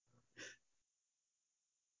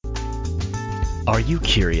Are you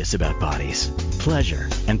curious about bodies, pleasure,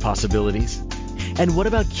 and possibilities? And what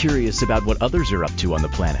about curious about what others are up to on the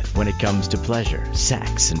planet when it comes to pleasure,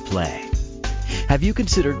 sex, and play? Have you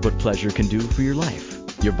considered what pleasure can do for your life,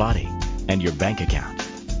 your body, and your bank account?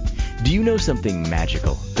 Do you know something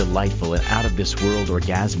magical, delightful, and out of this world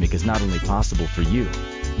orgasmic is not only possible for you,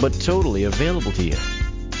 but totally available to you?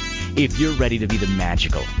 If you're ready to be the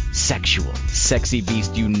magical, sexual, sexy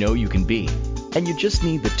beast you know you can be, and you just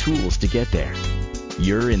need the tools to get there,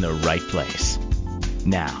 you're in the right place.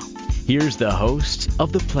 Now, here's the host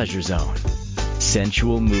of The Pleasure Zone,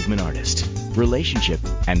 sensual movement artist, relationship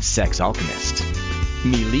and sex alchemist,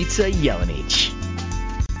 Milica Jelenic.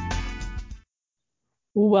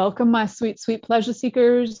 Welcome, my sweet, sweet pleasure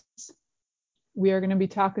seekers. We are going to be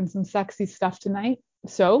talking some sexy stuff tonight.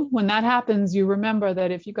 So when that happens, you remember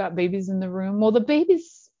that if you got babies in the room, well, the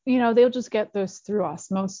babies, they'll just get this through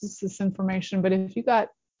osmosis, this information. But if you got,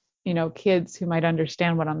 kids who might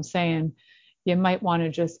understand what I'm saying, you might want to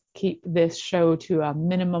just keep this show to a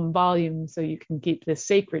minimum volume so you can keep this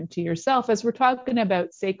sacred to yourself, as we're talking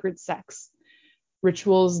about sacred sex,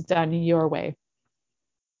 rituals done your way.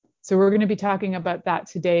 So we're going to be talking about that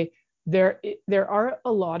today. There are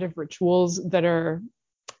a lot of rituals that are,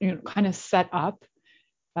 kind of set up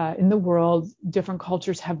in the world. Different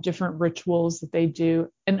cultures have different rituals that they do.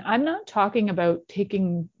 And I'm not talking about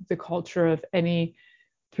taking the culture of any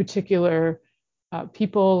particular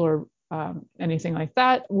people or anything like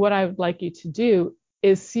that. What I would like you to do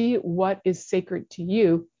is see what is sacred to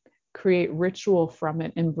you, create ritual from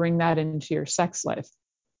it, and bring that into your sex life.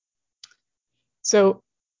 So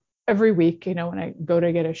every week, when I go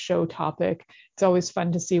to get a show topic, it's always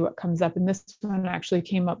fun to see what comes up. And this one actually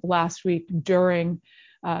came up last week during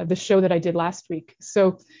the show that I did last week.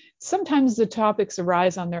 So sometimes the topics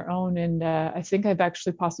arise on their own. And I think I've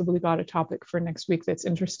actually possibly got a topic for next week that's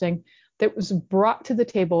interesting, that was brought to the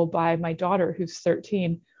table by my daughter, who's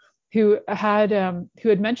 13, who had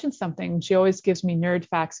mentioned something. She always gives me nerd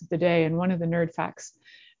facts of the day. And one of the nerd facts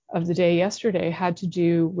of the day yesterday had to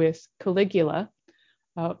do with Caligula.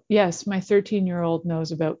 Yes, my 13-year-old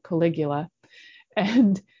knows about Caligula.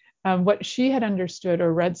 And what she had understood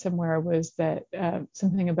or read somewhere was that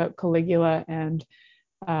something about Caligula and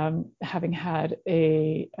having had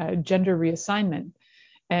a gender reassignment.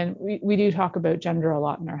 And we do talk about gender a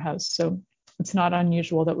lot in our house. So it's not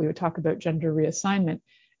unusual that we would talk about gender reassignment.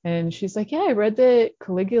 And she's like, yeah, I read that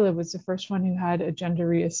Caligula was the first one who had a gender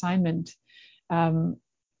reassignment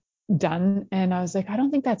done. And I was like, I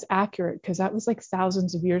don't think that's accurate, because that was like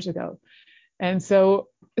thousands of years ago. And so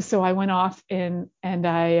I went off and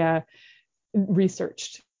I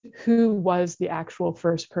researched who was the actual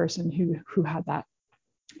first person who had that.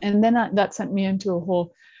 And then that sent me into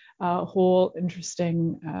a whole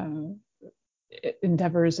interesting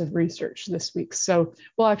endeavors of research this week. So,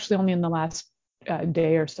 well, actually only in the last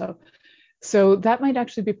day or so. So that might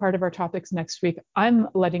actually be part of our topics next week. I'm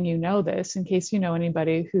letting you know this in case you know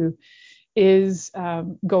anybody who is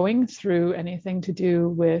going through anything to do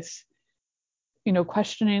with,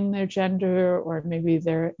 questioning their gender, or maybe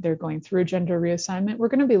they're going through a gender reassignment. We're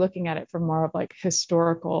going to be looking at it from more of like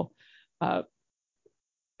historical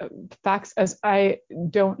facts, as I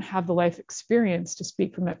don't have the life experience to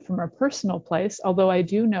speak from it from a personal place, although I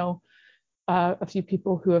do know a few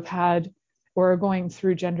people who have had or are going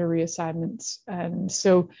through gender reassignments. And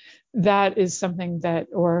so that is something that,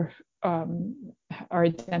 or are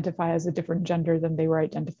identify as a different gender than they were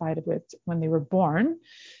identified with when they were born.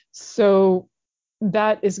 So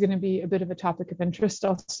that is going to be a bit of a topic of interest.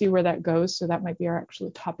 I'll see where that goes. So that might be our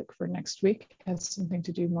actual topic for next week. It has something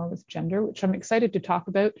to do more with gender, which I'm excited to talk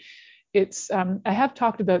about. It's I have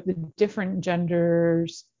talked about the different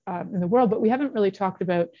genders in the world, but we haven't really talked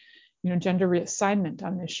about gender reassignment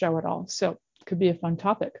on this show at all. So it could be a fun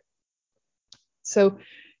topic. So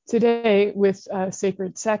today with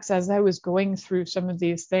sacred sex, as I was going through some of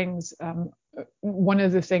these things, one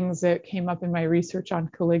of the things that came up in my research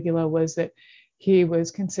on Caligula was that he was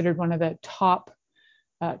considered one of the top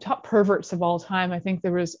perverts of all time. I think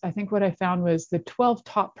what I found was the 12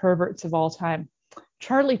 top perverts of all time.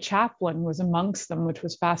 Charlie Chaplin was amongst them, which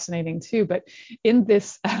was fascinating too. But in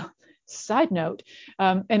this side note,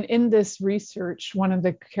 and in this research, one of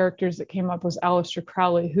the characters that came up was Aleister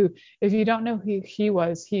Crowley, who, if you don't know who he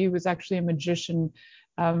was actually a magician.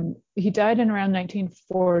 He died in around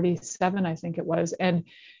 1947, I think it was, and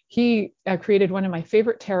he created one of my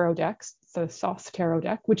favorite tarot decks, the Thoth tarot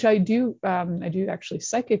deck, which I do actually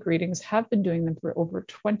psychic readings, have been doing them for over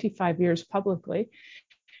 25 years publicly.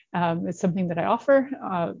 It's something that I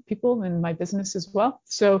offer people in my business as well.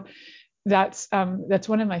 So that's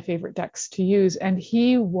one of my favorite decks to use. And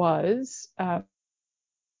he was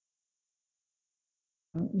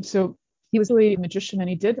So he was really a magician, and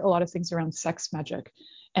he did a lot of things around sex magic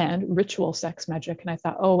and ritual sex magic. And I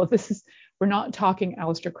thought, oh, well, we're not talking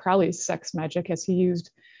Aleister Crowley's sex magic, as he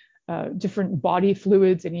used different body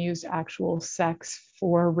fluids, and he used actual sex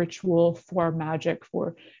for ritual, for magic,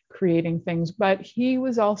 for creating things. But he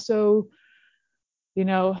was also,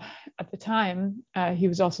 at the time, he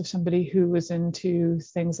was also somebody who was into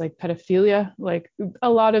things like pedophilia. Like a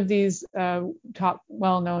lot of these top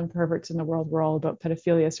well-known perverts in the world were all about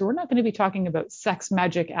pedophilia. So we're not going to be talking about sex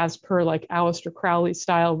magic as per like Aleister Crowley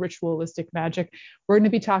style ritualistic magic. We're going to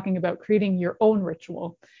be talking about creating your own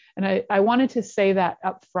ritual. And I wanted to say that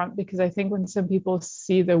up front, because I think when some people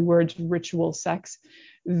see the words ritual sex,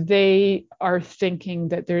 they are thinking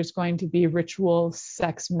that there's going to be ritual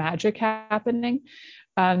sex magic happening.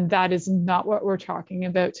 That is not what we're talking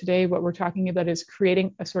about today. What we're talking about is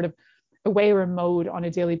creating a sort of a way or a mode on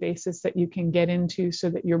a daily basis that you can get into so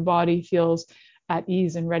that your body feels at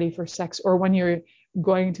ease and ready for sex, or when you're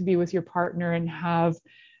going to be with your partner and have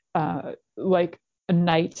like a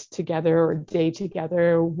night together or a day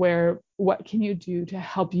together, where what can you do to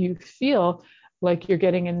help you feel like you're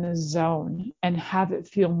getting in the zone and have it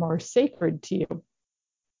feel more sacred to you.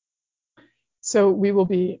 So we will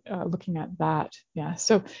be looking at that. Yeah.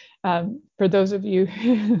 So for those of you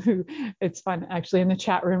who, it's fun, actually, in the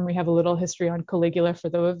chat room, we have a little history on Caligula. For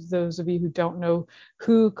those of you who don't know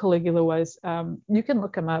who Caligula was, you can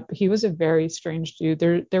look him up. He was a very strange dude.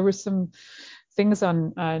 There was some things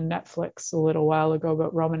on Netflix a little while ago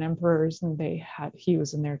about Roman emperors, and he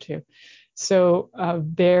was in there too. So a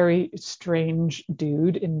very strange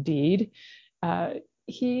dude indeed.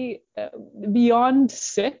 He beyond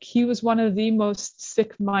sick, he was one of the most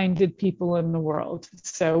sick-minded people in the world.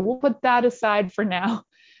 So we'll put that aside for now.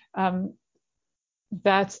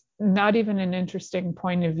 That's not even an interesting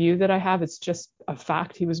point of view that I have. It's just a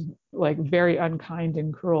fact. He was like very unkind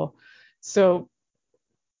and cruel. So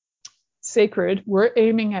sacred, we're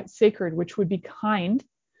aiming at sacred, which would be kind,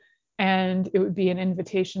 and it would be an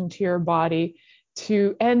invitation to your body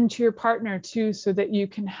and to your partner too, so that you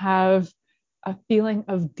can have a feeling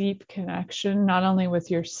of deep connection, not only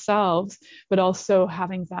with yourselves, but also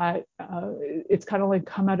having that, it's kind of like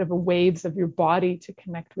come out of the waves of your body to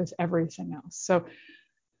connect with everything else. So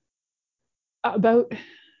about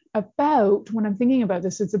when I'm thinking about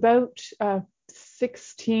this, it's about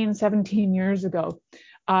 16, 17 years ago.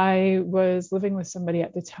 I was living with somebody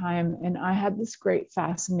at the time, and I had this great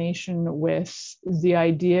fascination with the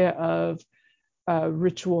idea of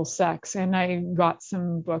ritual sex. And I got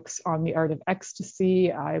some books on the art of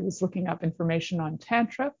ecstasy. I was looking up information on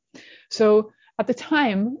Tantra. So at the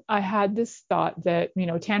time, I had this thought that,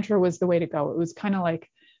 Tantra was the way to go. It was kind of like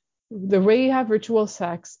the way you have ritual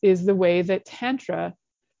sex is the way that Tantra,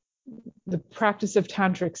 the practice of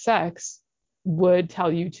tantric sex, would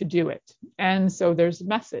tell you to do it. And so there's a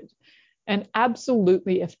method. And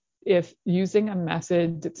absolutely, if using a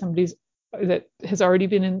method that has already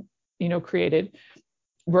been created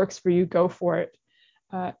works for you, go for it.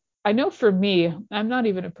 I know for me, I'm not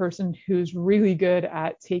even a person who's really good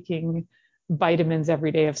at taking vitamins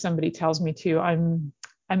every day. If somebody tells me to,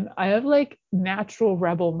 I have like natural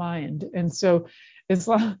rebel mind. And so as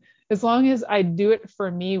long as I do it for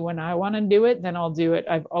me when I want to do it, then I'll do it.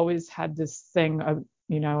 I've always had this thing of,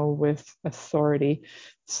 with authority.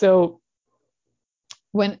 So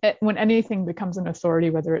when anything becomes an authority,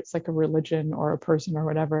 whether it's like a religion or a person or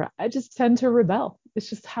whatever, I just tend to rebel. It's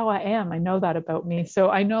just how I am. I know that about me. So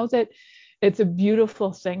I know that it's a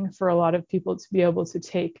beautiful thing for a lot of people to be able to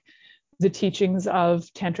take the teachings of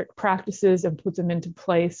tantric practices and put them into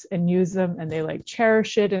place and use them, and they like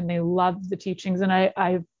cherish it and they love the teachings. And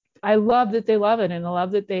I love that they love it, and I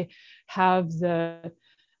love that they have the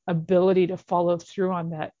ability to follow through on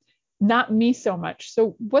that. Not me so much.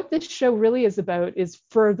 So what this show really is about is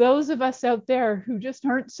for those of us out there who just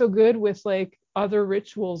aren't so good with like other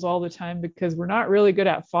rituals all the time, because we're not really good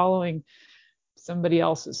at following somebody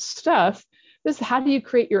else's stuff. This is how do you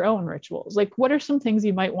create your own rituals? Like, what are some things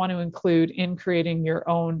you might want to include in creating your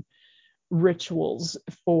own rituals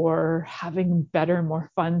for having better,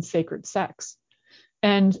 more fun, sacred sex?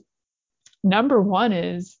 And number one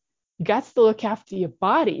is you got to look after your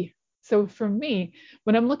body. So for me,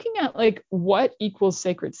 when I'm looking at like what equals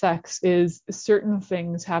sacred sex is certain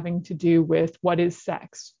things having to do with what is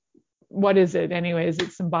sex. What is it anyways?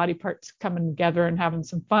 It's some body parts coming together and having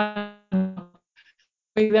some fun.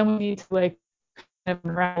 Then we need to like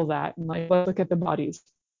unravel that and like, let's look at the bodies.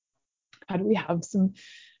 How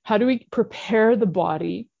do we prepare the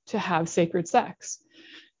body to have sacred sex?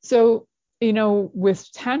 So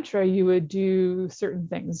with Tantra, you would do certain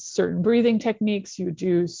things, certain breathing techniques, you would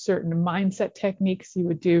do certain mindset techniques, you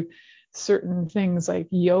would do certain things like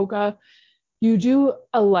yoga. You do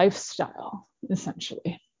a lifestyle,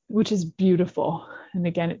 essentially, which is beautiful. And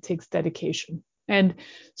again, it takes dedication. And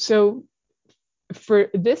so for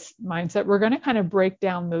this mindset, we're going to kind of break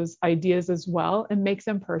down those ideas as well and make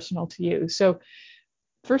them personal to you. So,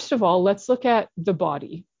 first of all, let's look at the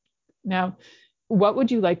body. Now, what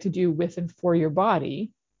would you like to do with and for your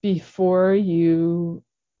body before you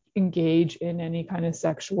engage in any kind of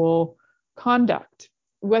sexual conduct?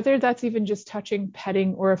 Whether that's even just touching,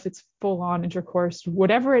 petting, or if it's full on intercourse,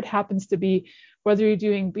 whatever it happens to be, whether you're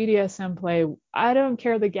doing BDSM play, I don't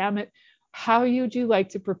care the gamut. How would you like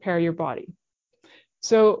to prepare your body?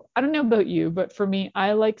 So I don't know about you, but for me,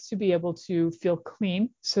 I like to be able to feel clean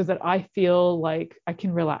so that I feel like I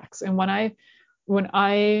can relax. And when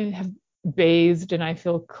I have bathed and I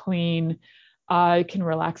feel clean, I can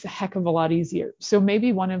relax a heck of a lot easier. So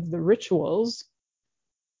maybe one of the rituals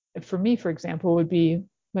for me, for example, would be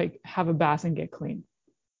like have a bath and get clean,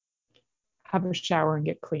 have a shower and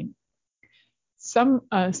get clean. Some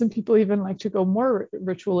people even like to go more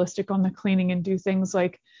ritualistic on the cleaning and do things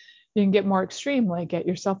like you can get more extreme, like get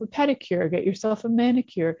yourself a pedicure, get yourself a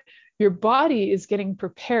manicure. Your body is getting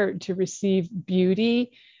prepared to receive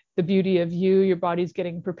beauty, the beauty of you. Your body's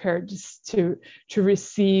getting prepared to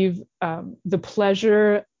receive the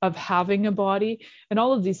pleasure of having a body. And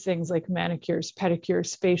all of these things like manicures,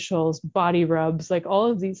 pedicures, facials, body rubs, like all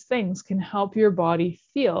of these things can help your body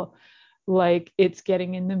feel like it's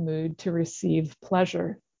getting in the mood to receive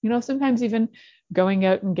pleasure. Sometimes even going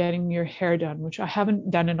out and getting your hair done, which I haven't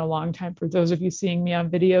done in a long time. For those of you seeing me on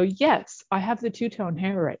video, yes, I have the two-tone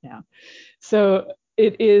hair right now. So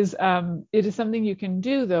it is something you can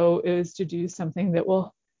do, though, is to do something that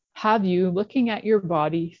will have you looking at your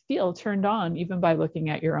body feel turned on even by looking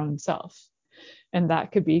at your own self. And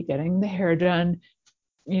that could be getting the hair done,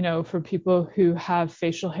 for people who have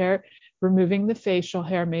facial hair, removing the facial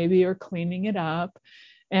hair maybe, or cleaning it up.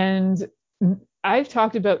 And I've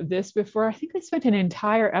talked about this before. I think I spent an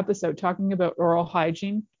entire episode talking about oral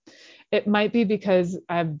hygiene. It might be because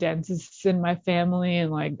I have dentists in my family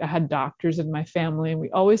and like I had doctors in my family, and we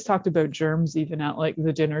always talked about germs even at like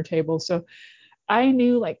the dinner table. So I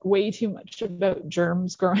knew like way too much about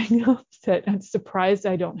germs growing up that I'm surprised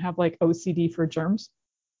I don't have like OCD for germs.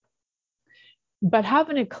 But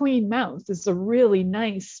having a clean mouth is a really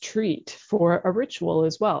nice treat for a ritual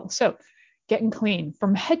as well. So getting clean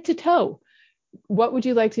from head to toe. What would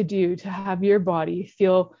you like to do to have your body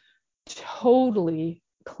feel totally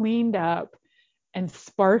cleaned up and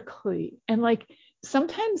sparkly? And like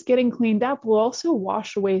sometimes getting cleaned up will also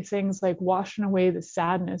wash away things like washing away the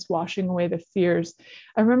sadness, washing away the fears.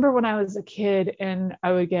 I remember when I was a kid and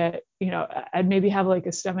I would get, I'd maybe have like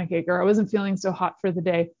a stomach ache, or I wasn't feeling so hot for the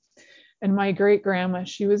day. And my great grandma,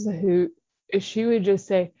 she was a hoot. She would just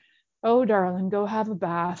say, "Oh, darling, go have a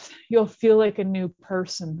bath. You'll feel like a new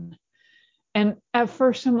person." And at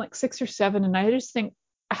first I'm like 6 or 7, and I just think,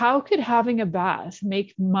 how could having a bath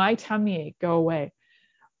make my tummy ache go away?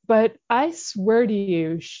 But I swear to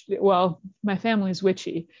you, my family's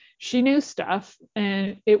witchy. She knew stuff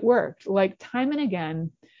and it worked. Like time and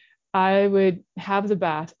again, I would have the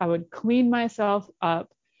bath, I would clean myself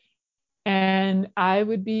up, and I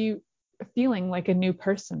would be feeling like a new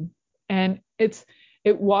person. And it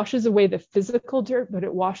washes away the physical dirt, but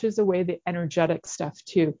it washes away the energetic stuff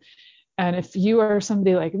too. And if you are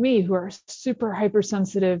somebody like me who are super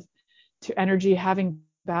hypersensitive to energy, having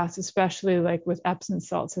baths, especially like with Epsom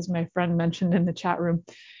salts, as my friend mentioned in the chat room,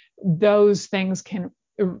 those things can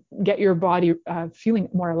get your body feeling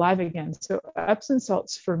more alive again. So Epsom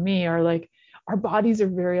salts for me are like, our bodies are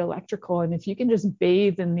very electrical. And if you can just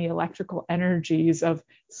bathe in the electrical energies of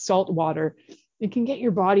salt water, it can get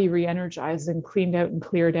your body re-energized and cleaned out and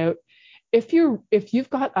cleared out. If you've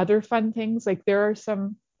got other fun things, like there are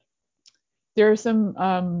some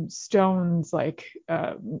stones like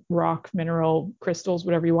rock, mineral, crystals,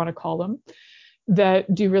 whatever you want to call them,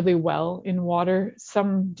 that do really well in water.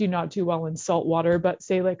 Some do not do well in salt water, but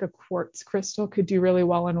say like a quartz crystal could do really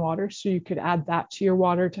well in water. So you could add that to your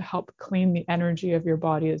water to help clean the energy of your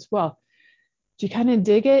body as well. Do you kind of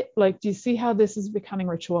dig it? Like, do you see how this is becoming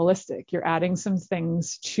ritualistic? You're adding some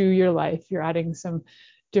things to your life. You're adding some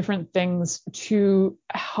different things to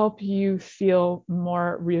help you feel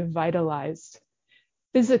more revitalized,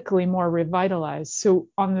 physically more revitalized. So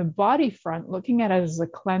on the body front, looking at it as a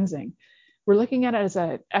cleansing, we're looking at it as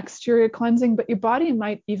an exterior cleansing, but your body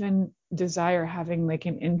might even desire having like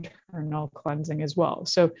an internal cleansing as well.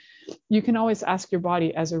 So you can always ask your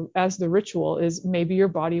body as the ritual is, maybe your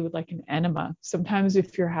body would like an enema. Sometimes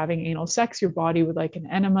if you're having anal sex, your body would like an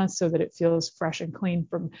enema so that it feels fresh and clean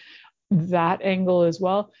from that angle as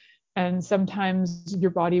well. And sometimes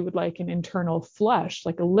your body would like an internal flush,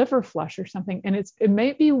 like a liver flush or something. And it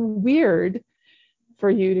may be weird for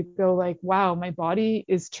you to go like, wow, my body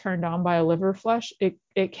is turned on by a liver flush.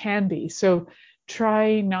 It can be. So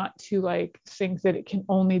try not to like think that it can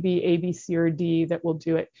only be A, B, C, or D that will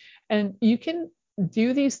do it. And you can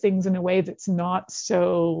do these things in a way that's not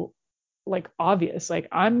so like obvious. Like,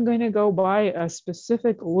 I'm going to go buy a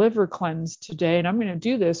specific liver cleanse today, and I'm going to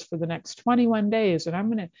do this for the next 21 days, and I'm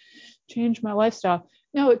going to change my lifestyle.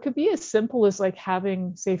 No, it could be as simple as like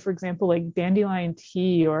having, say, for example, like dandelion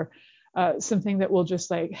tea or something that will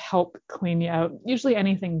just like help clean you out. Usually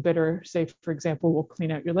anything bitter, say, for example, will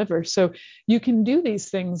clean out your liver. So you can do these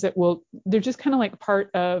things that will, they're just kind of like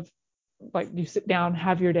part of, like, you sit down,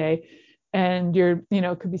 have your day, and you're,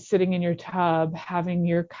 could be sitting in your tub, having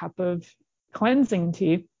your cup of cleansing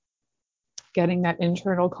tea, getting that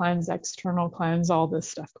internal cleanse, external cleanse, all this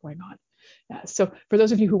stuff going on. Yeah. So for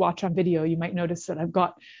those of you who watch on video, you might notice that I've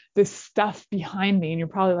got this stuff behind me, and you're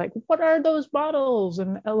probably like, what are those bottles?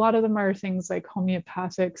 And a lot of them are things like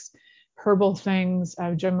homeopathics, herbal things,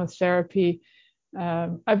 gemotherapy.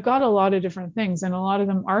 I've got a lot of different things, and a lot of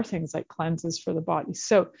them are things like cleanses for the body.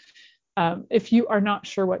 So if you are not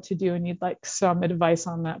sure what to do and you'd like some advice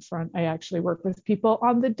on that front, I actually work with people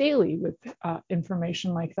on the daily with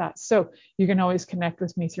information like that. So you can always connect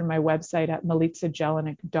with me through my website at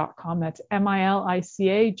milicajelenic.com. That's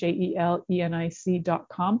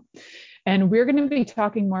MILICAJELENIC.com. And we're going to be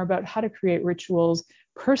talking more about how to create rituals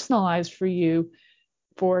personalized for you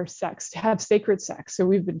for sex, to have sacred sex. So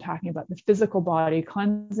we've been talking about the physical body,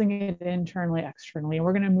 cleansing it internally, externally, and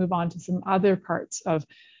we're going to move on to some other parts of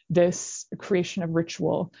this creation of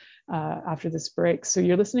ritual after this break. So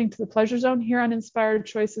you're listening to The Pleasure Zone here on Inspired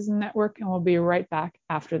Choices Network, and we'll be right back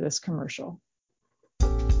after this commercial.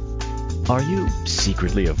 Are you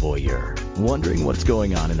secretly a voyeur, wondering what's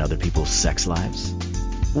going on in other people's sex lives?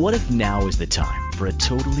 What if now is the time for a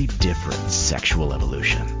totally different sexual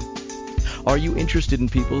evolution? Are you interested in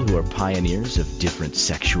people who are pioneers of different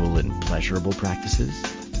sexual and pleasurable practices?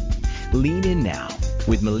 Lean in now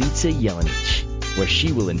with Milica Jelenic, where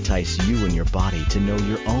she will entice you and your body to know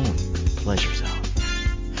your own pleasure zone.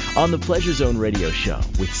 On the Pleasure Zone radio show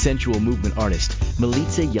with sensual movement artist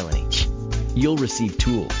Milica Jelenic, you'll receive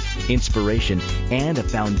tools, inspiration, and a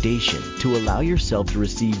foundation to allow yourself to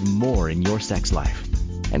receive more in your sex life,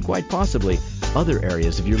 and quite possibly other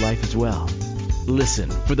areas of your life as well. Listen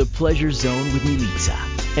for the Pleasure Zone with Milica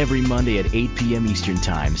every Monday at 8 p.m. Eastern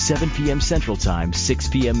Time, 7 p.m. Central Time, 6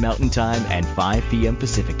 p.m. Mountain Time, and 5 p.m.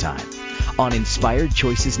 Pacific Time on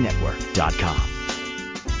InspiredChoicesNetwork.com.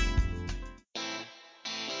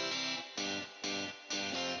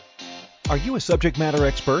 Are you a subject matter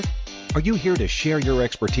expert? Are you here to share your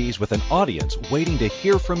expertise with an audience waiting to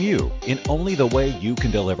hear from you in only the way you can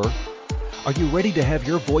deliver? Are you ready to have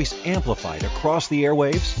your voice amplified across the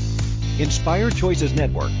airwaves? Inspired Choices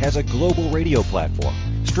Network has a global radio platform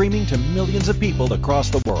streaming to millions of people across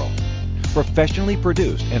the world. Professionally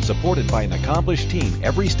produced and supported by an accomplished team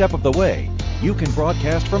every step of the way, you can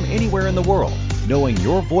broadcast from anywhere in the world, knowing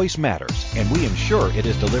your voice matters, and we ensure it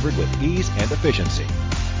is delivered with ease and efficiency.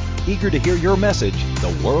 Eager to hear your message,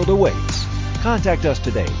 the world awaits. Contact us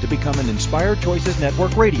today to become an Inspired Choices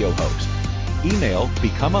Network radio host. Email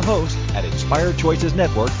become a host at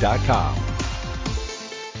inspiredchoicesnetwork.com.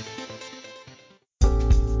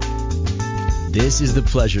 This is The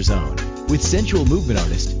Pleasure Zone with sensual movement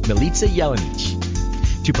artist Milica Jelenic.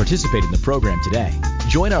 To participate in the program today,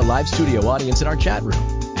 join our live studio audience in our chat room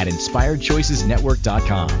at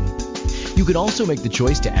inspiredchoicesnetwork.com. You can also make the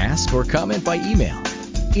choice to ask or comment by email,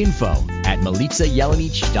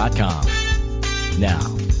 info@milicajelenic.com.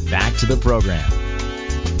 Now, back to the program.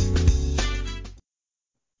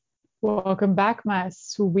 Welcome back, my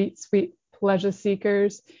sweet, sweet pleasure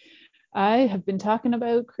seekers. I have been talking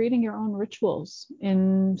about creating your own rituals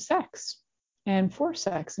in sex and for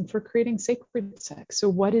creating sacred sex. So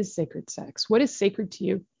what is sacred sex? What is sacred to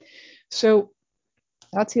you? So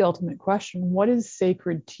that's the ultimate question. What is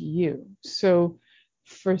sacred to you? So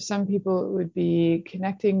for some people, it would be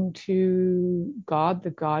connecting to God, the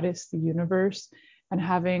goddess, the universe, and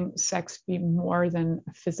having sex be more than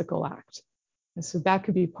a physical act. And so that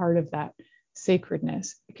could be part of that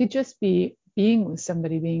sacredness. It could just be being with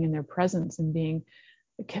somebody, being in their presence and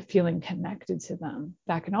feeling connected to them.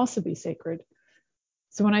 That can also be sacred.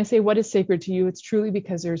 So when I say what is sacred to you, it's truly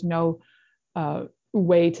because there's no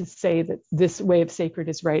way to say that this way of sacred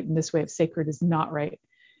is right and this way of sacred is not right.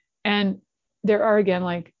 And there are, again,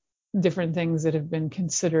 like different things that have been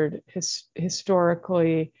considered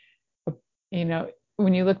historically, you know,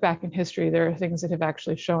 when you look back in history, there are things that have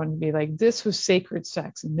actually shown to be like, this was sacred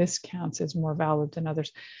sex and this counts as more valid than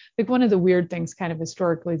others. Like one of the weird things kind of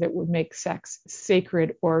historically that would make sex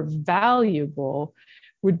sacred or valuable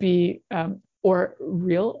would be, or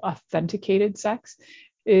real authenticated sex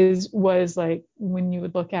was like when you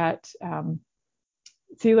would look at,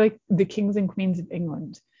 see, like the kings and queens of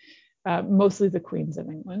England, mostly the queens of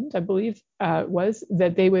England, I believe, was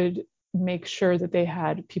that they would make sure that they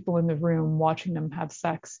had people in the room watching them have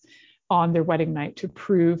sex on their wedding night to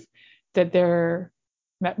prove that their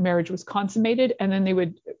marriage was consummated. And then they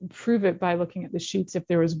would prove it by looking at the sheets. If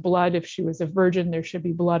there was blood, if she was a virgin, there should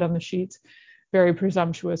be blood on the sheets. Very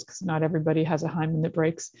presumptuous, because not everybody has a hymen that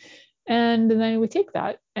breaks. And then they would take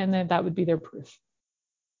that, and then that would be their proof.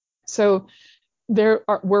 So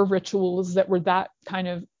were rituals that were that kind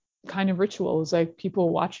of rituals, like people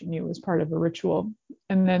watching you was part of a ritual.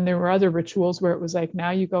 And then there were other rituals where it was like,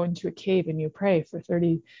 now you go into a cave and you pray for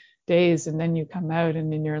 30 days, and then you come out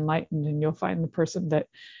and then you're enlightened, and you'll find the person that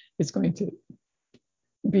is going to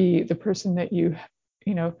be the person that you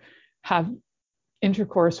have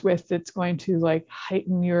intercourse with, that's going to like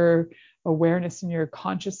heighten your awareness and your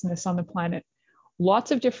consciousness on the planet.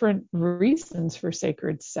 Lots of different reasons for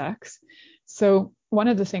sacred sex. So one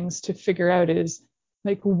of the things to figure out is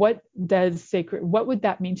like, what would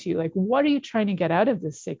that mean to you? Like, what are you trying to get out of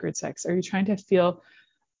this sacred sex? Are you trying to feel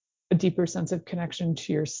a deeper sense of connection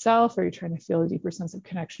to yourself? Are you trying to feel a deeper sense of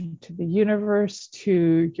connection to the universe,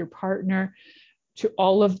 to your partner, to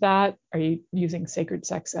all of that? Are you using sacred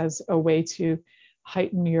sex as a way to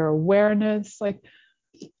heighten your awareness? Like,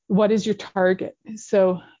 what is your target?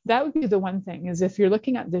 So that would be the one thing, is if you're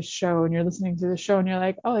looking at this show and you're listening to the show and you're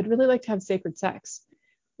like, oh, I'd really like to have sacred sex.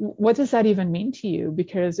 What does that even mean to you?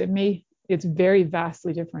 Because it's very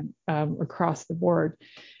vastly different across the board.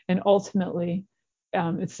 And ultimately,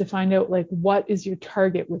 it's to find out like, what is your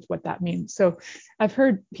target with what that means. So I've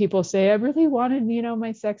heard people say, I really wanted,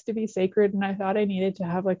 my sex to be sacred, and I thought I needed to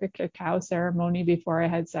have like a cacao ceremony before I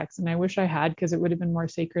had sex, and I wish I had, because it would have been more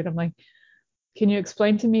sacred. I'm like, can you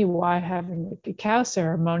explain to me why having a cacao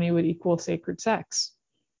ceremony would equal sacred sex?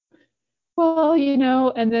 Well,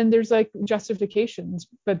 and then there's like justifications,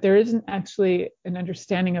 but there isn't actually an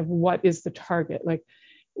understanding of what is the target. Like,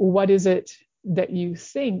 what is it that you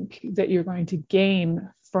think that you're going to gain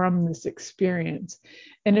from this experience?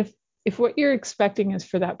 And if what you're expecting is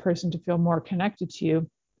for that person to feel more connected to you,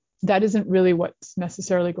 that isn't really what's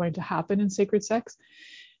necessarily going to happen in sacred sex.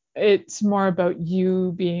 It's more about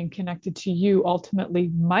you being connected to you. Ultimately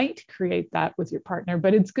might create that with your partner,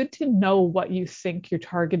 but it's good to know what you think your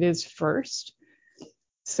target is first,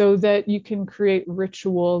 so that you can create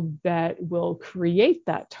ritual that will create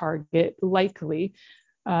that target, likely,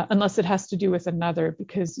 unless it has to do with another,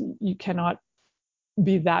 because you cannot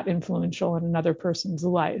be that influential in another person's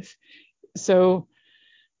life. So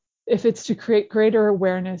if it's to create greater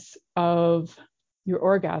awareness of your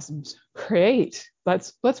orgasms, great.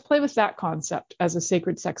 Let's play with that concept as a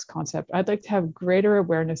sacred sex concept. I'd like to have greater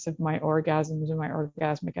awareness of my orgasms and my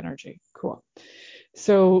orgasmic energy. Cool.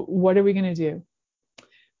 So what are we going to do?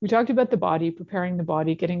 We talked about the body, preparing the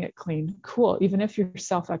body, getting it clean. Cool. Even if you're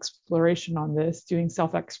self-exploration on this, doing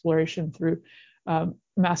self-exploration through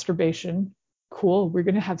masturbation, cool. We're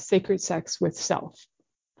going to have sacred sex with self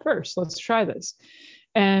first. Let's try this.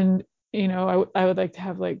 And I would like to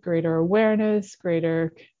have like greater awareness,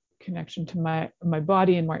 greater connection to my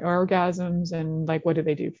body and my orgasms, and like, what do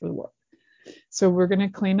they do for the work? So we're going to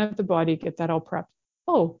clean up the body, get that all prepped.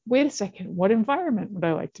 Oh, wait a second. What environment would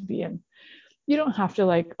I like to be in? You don't have to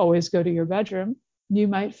like always go to your bedroom. You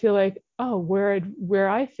might feel like, oh, where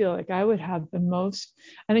I feel like I would have the most,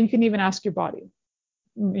 and then you can even ask your body,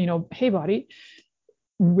 hey body,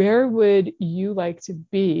 where would you like to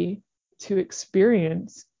be to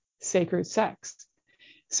experience sacred sex?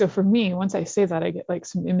 So for me, once I say that, I get like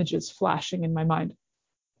some images flashing in my mind.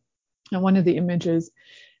 And one of the images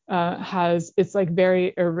it's like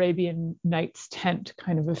very Arabian Nights tent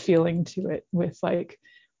kind of a feeling to it, with like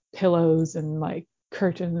pillows and like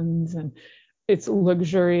curtains, and it's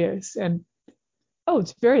luxurious, and oh,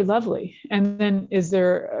 it's very lovely. And then, is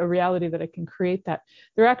there a reality that I can create that?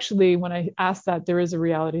 There actually, when I asked that, there is a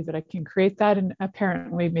reality that I can create that. And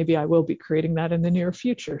apparently, maybe I will be creating that in the near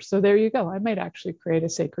future. So there you go. I might actually create a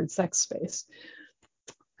sacred sex space.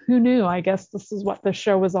 Who knew? I guess this is what the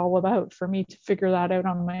show was all about, for me to figure that out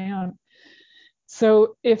on my own.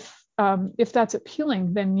 So if if that's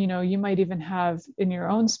appealing, then, you might even have in your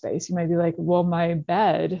own space, you might be like, well, my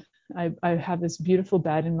bed, I have this beautiful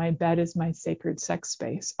bed, and my bed is my sacred sex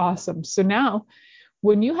space. Awesome. So now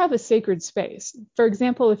when you have a sacred space, for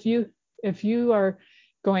example, if you are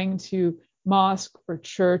going to mosque or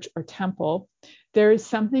church or temple, there is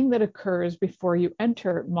something that occurs before you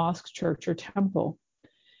enter mosque, church, or temple.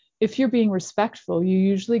 If you're being respectful, you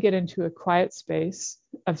usually get into a quiet space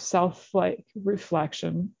of self-like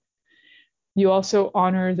reflection. You also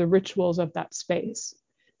honor the rituals of that space.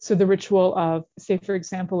 So the ritual of, say, for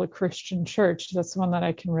example, a Christian church, that's the one that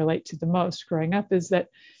I can relate to the most growing up, is that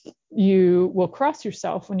you will cross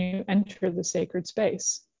yourself when you enter the sacred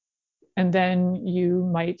space. And then you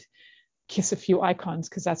might kiss a few icons,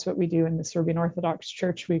 because that's what we do in the Serbian Orthodox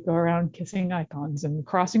Church. We go around kissing icons and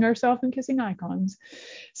crossing ourselves and kissing icons.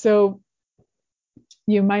 So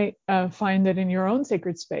you might find that in your own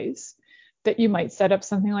sacred space, that you might set up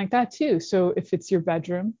something like that too. So if it's your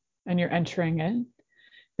bedroom and you're entering it,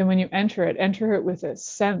 then when you enter it with a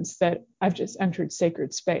sense that I've just entered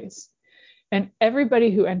sacred space. And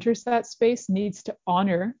everybody who enters that space needs to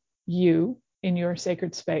honor you in your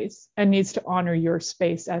sacred space and needs to honor your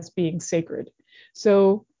space as being sacred.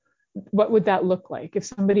 So what would that look like? If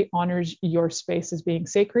somebody honors your space as being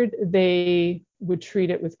sacred, they would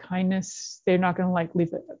treat it with kindness. They're not going to like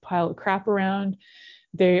leave a pile of crap around.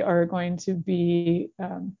 They are going to be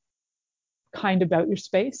kind about your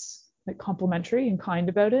space, like complimentary and kind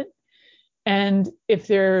about it. And if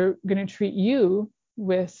they're going to treat you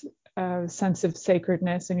with a sense of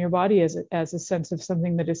sacredness in your body as a sense of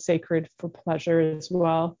something that is sacred for pleasure as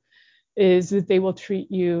well, is that they will treat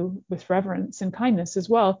you with reverence and kindness as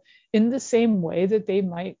well, in the same way that they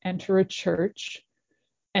might enter a church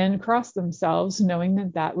and cross themselves, knowing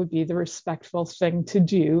that that would be the respectful thing to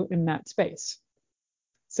do in that space.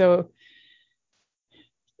 So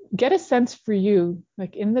get a sense for you,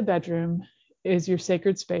 like in the bedroom is your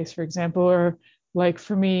sacred space, for example, or like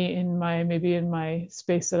for me in my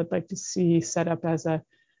space that I'd like to see set up as an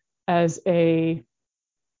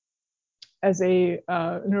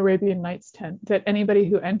Arabian Nights tent, that anybody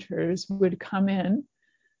who enters would come in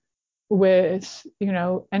with,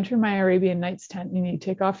 enter my Arabian Nights tent. You need to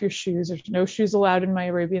take off your shoes. There's no shoes allowed in my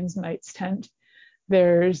Arabian Nights tent.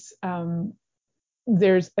 There's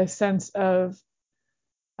a sense of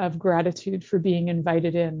gratitude for being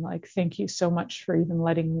invited in. Like, thank you so much for even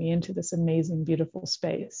letting me into this amazing, beautiful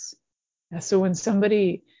space. So when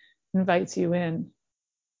somebody invites you in,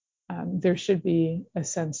 there should be a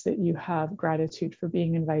sense that you have gratitude for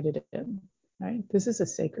being invited in, right? This is a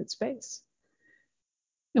sacred space.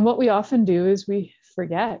 And what we often do is we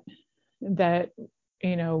forget that,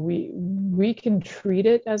 we can treat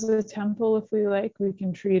it as a temple if we like. We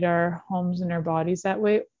can treat our homes and our bodies that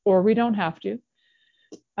way, or we don't have to.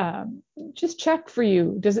 Just check for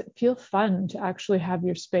you. Does it feel fun to actually have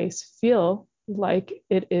your space feel like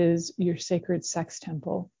it is your sacred sex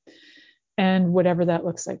temple? And whatever that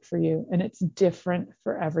looks like for you. And it's different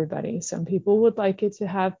for everybody. Some people would like it to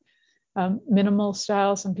have minimal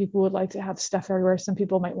style. Some people would like to have stuff everywhere. Some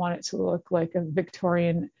people might want it to look like a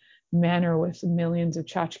Victorian manor with millions of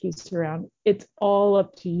tchotchkes around. It's all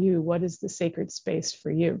up to you. What is the sacred space for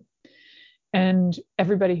you? And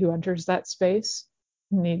everybody who enters that space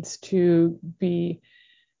needs to be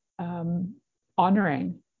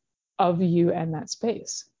honoring of you and that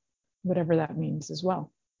space, whatever that means as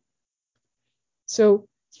well. So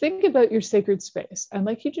think about your sacred space. I'd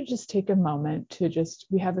like you to just take a moment to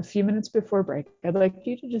we have a few minutes before break. I'd like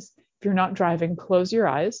you to if you're not driving, close your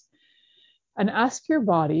eyes and ask your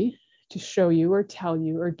body to show you or tell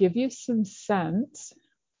you or give you some sense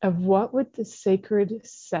of what would the sacred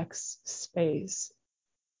sex space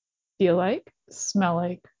feel like, smell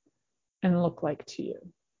like, and look like to you.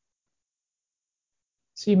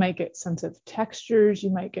 So you might get a sense of textures, you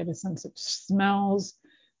might get a sense of smells,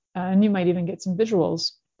 and you might even get some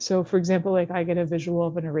visuals. So for example, like I get a visual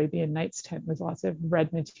of an Arabian Nights tent with lots of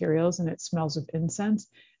red materials, and it smells of incense,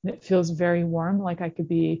 and it feels very warm, like I could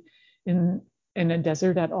be in a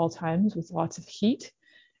desert at all times with lots of heat.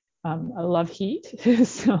 I love heat,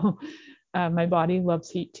 so my body loves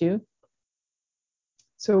heat too.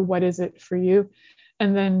 So what is it for you?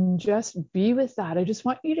 And then just be with that. I just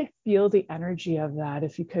want you to feel the energy of that.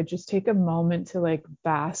 If you could just take a moment to like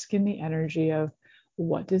bask in the energy of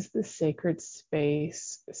what does the sacred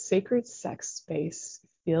space, sacred sex space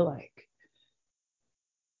feel like?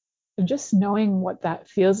 And just knowing what that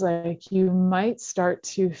feels like, you might start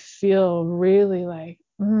to feel really like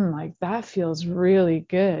that feels really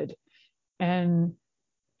good. And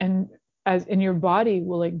as in your body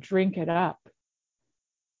will like drink it up.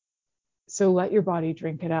 So let your body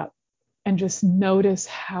drink it up. and just notice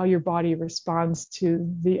how your body responds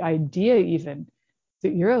to the idea, even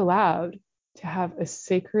that you're allowed to have a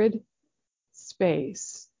sacred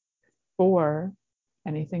space for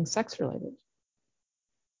anything sex related.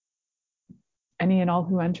 Any and all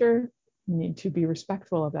who enter need to be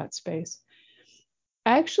respectful of that space.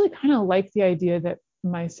 I actually kind of like the idea that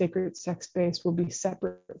my sacred sex space will be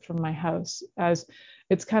separate from my house, as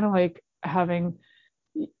it's kind of like having,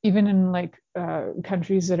 even in like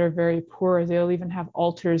countries that are very poor, they'll even have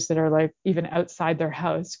altars that are like even outside their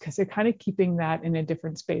house, because they're kind of keeping that in a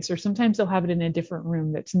different space. Or sometimes they'll have it in a different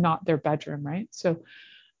room that's not their bedroom, right? So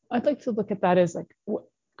I'd like to look at that as like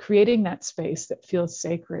creating that space that feels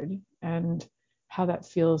sacred, and how that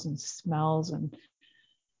feels and smells and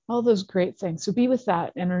all those great things. So be with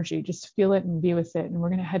that energy, just feel it and be with it. And we're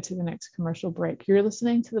going to head to the next commercial break. You're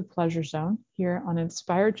listening to the Pleasure Zone here on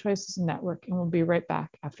Inspired Choices Network, and we'll be right back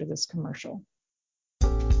after this commercial.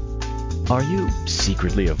 Are you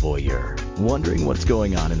secretly a voyeur, wondering what's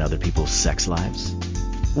going on in other people's sex lives?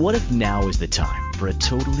 What if now is the time for a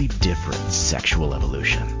totally different sexual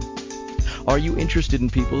evolution? Are you interested in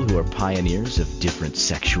people who are pioneers of different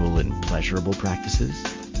sexual and pleasurable practices?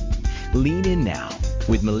 Lean in now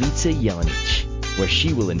with Milica Jelenic, where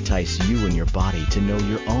she will entice you and your body to know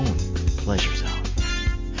your own pleasure zone.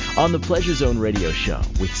 On the Pleasure Zone radio show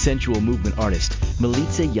with sensual movement artist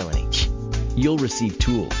Milica Jelenic, you'll receive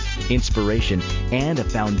tools, inspiration, and a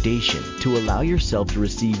foundation to allow yourself to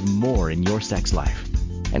receive more in your sex life,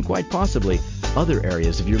 and quite possibly other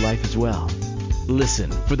areas of your life as well. Listen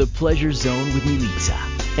for the Pleasure Zone with Milica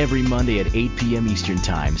every Monday at 8 p.m. Eastern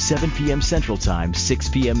Time, 7 p.m. Central Time, 6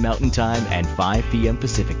 p.m. Mountain Time, and 5 p.m.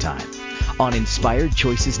 Pacific Time on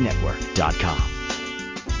InspiredChoicesNetwork.com.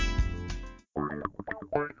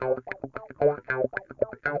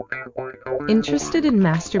 Interested in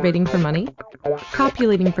masturbating for money,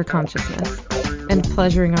 copulating for consciousness, and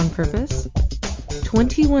pleasuring on purpose?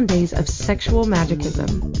 21 Days of Sexual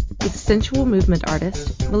Magicism with sensual movement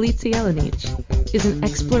artist Milica Jelenic is an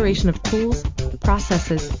exploration of tools,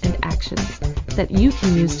 processes, and actions that you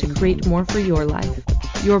can use to create more for your life,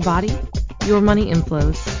 your body, your money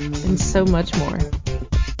inflows, and so much more.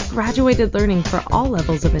 Graduated learning for all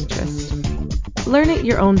levels of interest. Learn at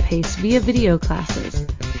your own pace via video classes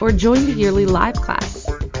or join the yearly live class.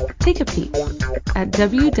 Take a peek at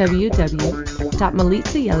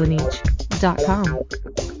www.milicajelenic.com.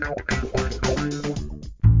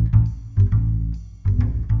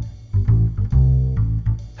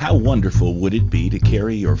 How wonderful would it be to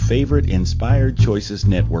carry your favorite Inspired Choices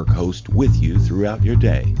Network host with you throughout your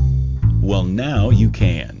day? Well, now you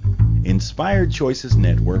can. Inspired Choices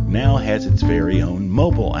Network now has its very own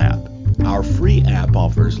mobile app. Our free app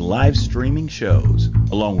offers live streaming shows,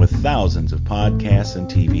 along with thousands of podcasts and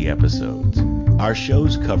TV episodes. Our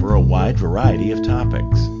shows cover a wide variety of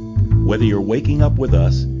topics. Whether you're waking up with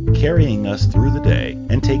us, carrying us through the day,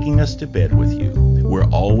 and taking us to bed with you, we're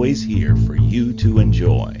always here for you to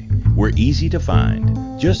enjoy. We're easy to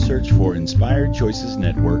find. Just search for Inspired Choices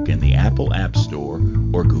Network in the Apple App Store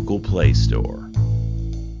or Google Play Store.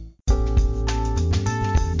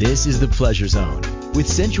 This is the Pleasure Zone with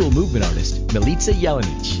sensual movement artist Milica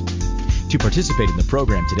Jelenic. To participate in the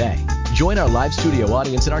program today, join our live studio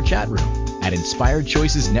audience in our chat room at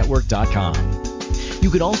InspiredChoicesNetwork.com. You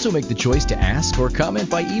can also make the choice to ask or comment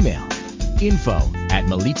by email,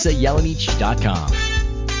 info@milicajelenic.com.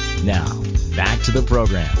 Now, back to the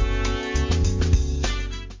program.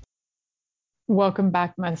 Welcome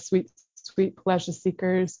back, my sweet, sweet pleasure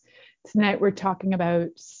seekers. Tonight we're talking about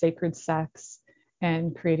sacred sex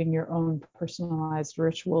and creating your own personalized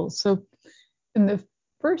rituals. So in the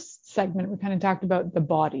first segment, we kind of talked about the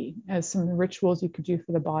body as some rituals you could do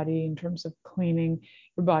for the body in terms of cleaning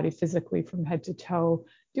your body physically from head to toe,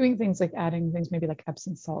 doing things like adding things maybe like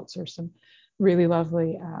Epsom salts or some really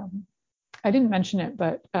lovely, I didn't mention it,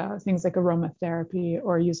 but things like aromatherapy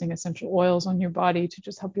or using essential oils on your body to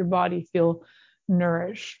just help your body feel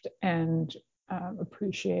nourished and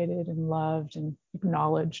appreciated and loved and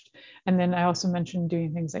acknowledged. And then I also mentioned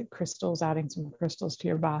doing things like crystals, adding some crystals to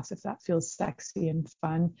your bath if that feels sexy and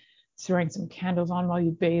fun. Throwing some candles on while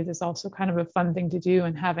you bathe is also kind of a fun thing to do,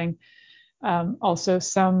 and having also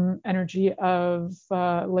some energy of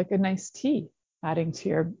like a nice tea adding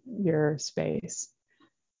to your space.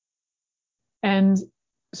 And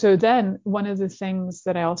so then one of the things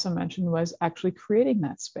that I also mentioned was actually creating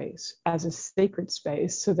that space as a sacred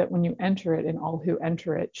space so that when you enter it and all who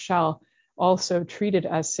enter it shall also treat it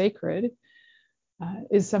as sacred,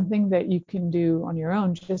 is something that you can do on your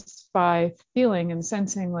own just by feeling and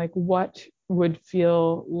sensing like what would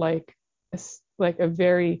feel like a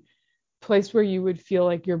very place where you would feel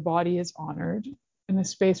like your body is honored, in a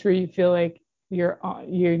space where you feel like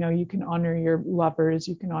you can honor your lovers,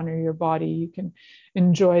 you can honor your body, you can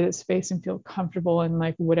enjoy the space and feel comfortable in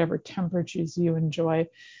like whatever temperatures you enjoy,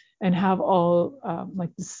 and have all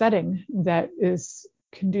like the setting that is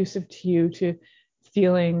conducive to you to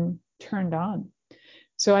feeling turned on.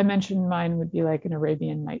 So I mentioned mine would be like an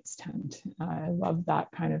Arabian Nights tent. I love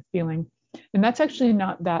that kind of feeling. And that's actually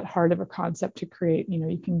not that hard of a concept to create.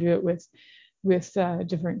 You can do it with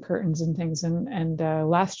different curtains and things. And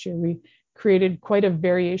last year we created quite a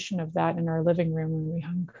variation of that in our living room when we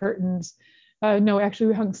hung curtains. No, actually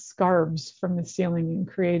we hung scarves from the ceiling and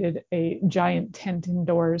created a giant tent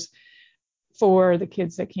indoors for the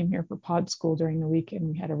kids that came here for pod school during the week. And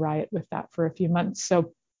we had a riot with that for a few months.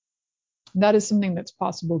 So that is something that's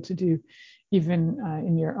possible to do even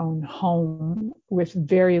in your own home with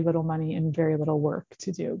very little money and very little work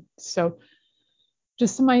to do. So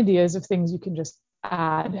just some ideas of things you can just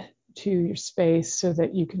add to your space so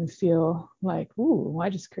that you can feel like, ooh, I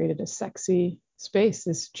just created a sexy space.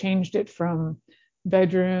 This changed it from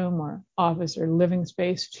bedroom or office or living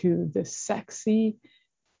space to this sexy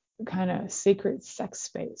kind of sacred sex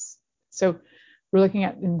space. So we're looking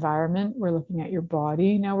at environment, we're looking at your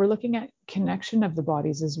body. Now we're looking at connection of the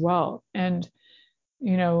bodies as well. And,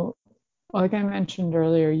 like I mentioned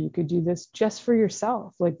earlier, you could do this just for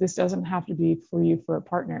yourself. Like this doesn't have to be for you for a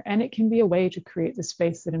partner. And it can be a way to create the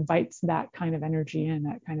space that invites that kind of energy in,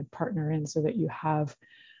 that kind of partner in, so that you have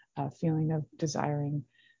a feeling of desiring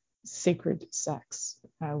sacred sex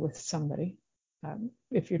with somebody.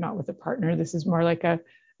 If you're not with a partner, this is more like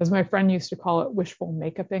as my friend used to call it, wishful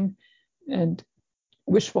makeuping. And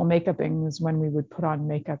wishful makeuping was when we would put on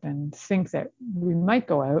makeup and think that we might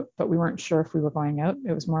go out, but we weren't sure if we were going out.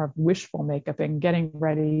 It was more of wishful makeuping, getting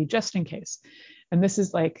ready just in case. And this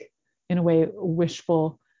is like, in a way,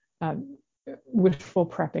 wishful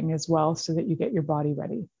prepping as well, so that you get your body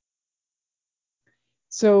ready.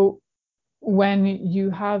 So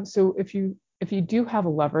if you do have a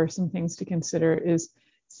lover, some things to consider is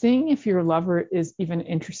seeing if your lover is even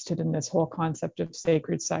interested in this whole concept of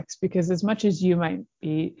sacred sex, because as much as you might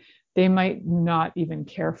be, they might not even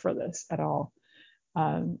care for this at all.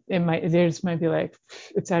 They just might be like,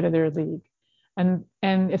 it's out of their league. And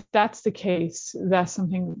if that's the case, that's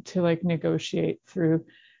something to like negotiate through,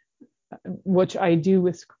 which I do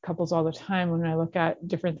with couples all the time when I look at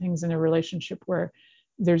different things in a relationship where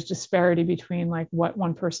there's disparity between like what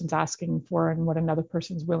one person's asking for and what another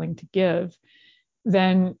person's willing to give.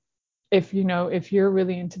 Then if you're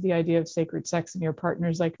really into the idea of sacred sex and your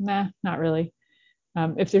partner's like, nah, not really.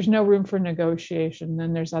 If there's no room for negotiation,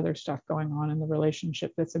 then there's other stuff going on in the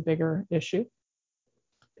relationship that's a bigger issue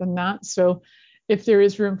than that. So if there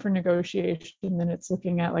is room for negotiation, then it's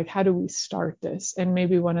looking at like, how do we start this? And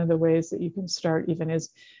maybe one of the ways that you can start even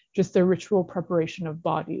is just the ritual preparation of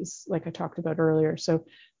bodies, like I talked about earlier. So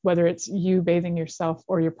whether it's you bathing yourself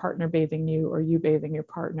or your partner bathing you or you bathing your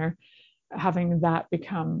partner, having that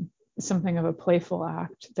become something of a playful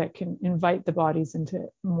act that can invite the bodies into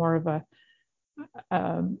more of a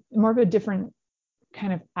different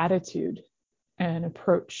kind of attitude and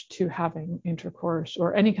approach to having intercourse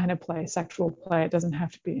or any kind of play, sexual play. It doesn't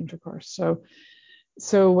have to be intercourse.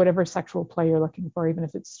 So whatever sexual play you're looking for, even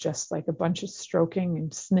if it's just like a bunch of stroking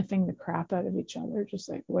and sniffing the crap out of each other, just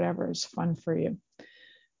like whatever is fun for you.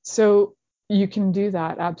 So you can do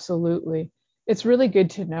that, absolutely. It's really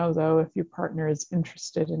good to know, though, if your partner is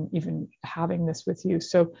interested in even having this with you.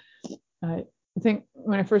 So I think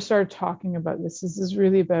when I first started talking about this is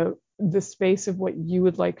really about the space of what you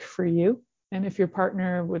would like for you. And if your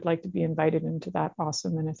partner would like to be invited into that,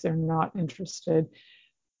 awesome. And if they're not interested,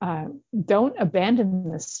 don't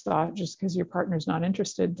abandon this thought just because your partner's not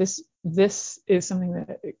interested. This is something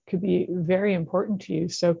that could be very important to you.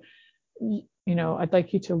 So, I'd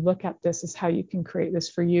like you to look at this as how you can create this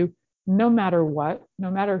for you, no matter what,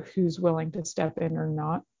 no matter who's willing to step in or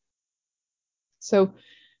not. So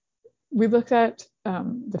we looked at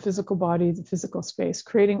the physical body, the physical space,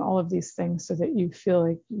 creating all of these things so that you feel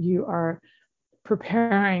like you are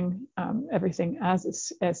preparing everything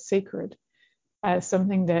as sacred, as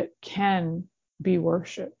something that can be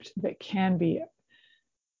worshipped, that can be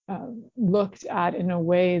looked at in a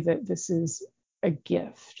way that this is a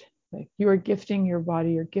gift. Like you are gifting your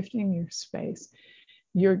body, you're gifting your space,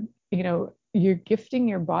 you're gifting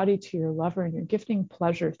your body to your lover, and you're gifting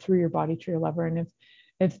pleasure through your body to your lover. And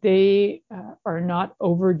if they are not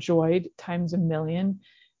overjoyed times a million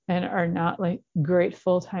and are not like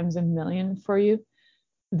grateful times a million for you,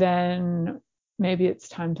 then maybe it's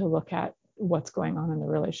time to look at what's going on in the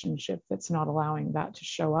relationship that's not allowing that to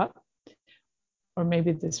show up. or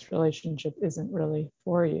maybe this relationship isn't really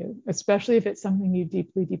for you, especially if it's something you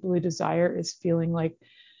deeply, deeply desire, is feeling like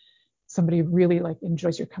somebody really like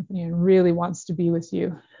enjoys your company and really wants to be with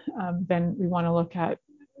you. Then we want to look at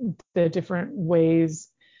the different ways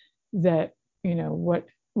that,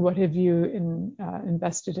 what have you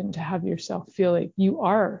invested in to have yourself feel like you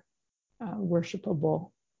are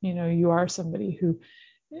worshipable. You are somebody who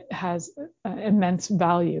has immense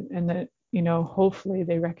value, and that, hopefully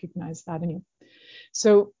they recognize that in you.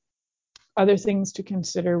 So other things to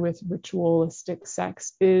consider with ritualistic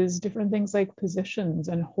sex is different things like positions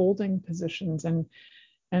and holding positions, and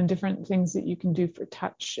different things that you can do for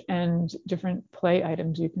touch, and different play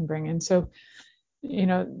items you can bring in. So,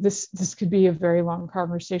 this could be a very long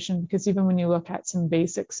conversation, because even when you look at some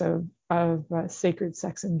basics of sacred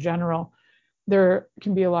sex in general, there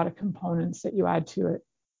can be a lot of components that you add to it.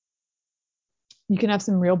 You can have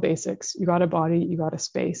some real basics. You got a body, you got a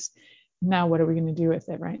space. Now what are we going to do with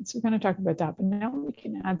it, right? So we're going to talk about that, but now we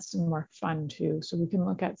can add some more fun too. So we can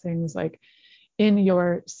look at things like, in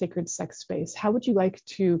your sacred sex space, how would you like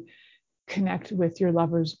to connect with your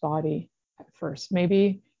lover's body at first?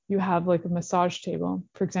 Maybe you have like a massage table.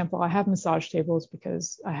 For example, I have massage tables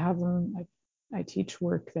because I have them. I teach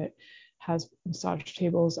work that has massage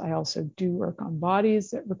tables. I also do work on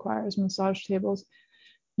bodies that requires massage tables.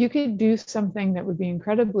 You could do something that would be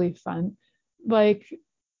incredibly fun, like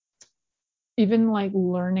even like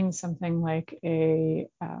learning something like a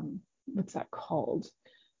what's that called?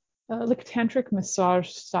 Like tantric massage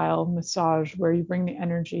style massage, where you bring the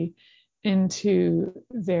energy into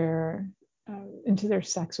their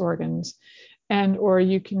sex organs, and or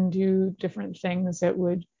you can do different things that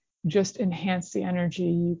would just enhance the energy.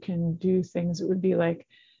 You can do things that would be like,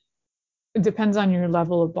 it depends on your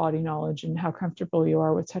level of body knowledge and how comfortable you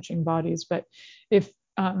are with touching bodies. But if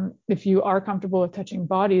you are comfortable with touching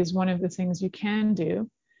bodies, one of the things you can do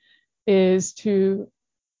is to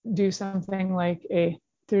do something like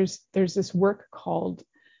there's this work called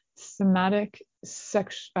somatic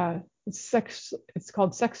sex. It's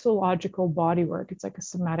called sexological body work. It's like a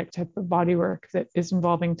somatic type of body work that is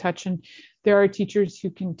involving touch, and there are teachers who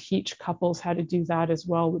can teach couples how to do that as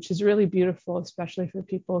well, which is really beautiful, especially for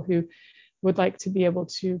people who would like to be able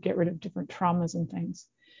to get rid of different traumas and things.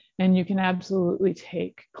 And you can absolutely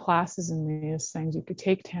take classes in these things. You could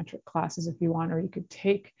take tantric classes if you want, or you could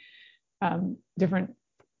take different.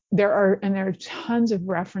 There are tons of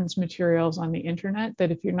reference materials on the internet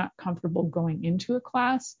that if you're not comfortable going into a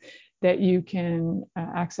class, that you can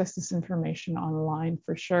access this information online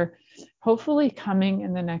for sure. Hopefully coming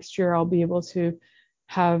in the next year, I'll be able to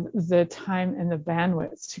have the time and the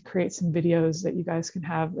bandwidth to create some videos that you guys can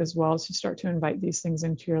have as well, to start to invite these things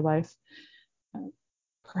into your life.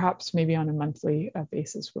 Perhaps maybe on a monthly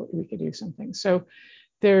basis, we could do something. So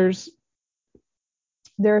there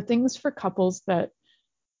are things for couples that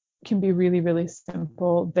can be really, really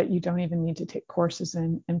simple that you don't even need to take courses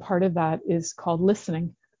in. And part of that is called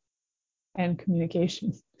listening and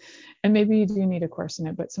communication. And maybe you do need a course in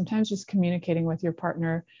it, but sometimes just communicating with your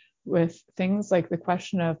partner with things like the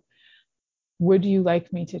question of, would you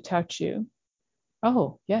like me to touch you?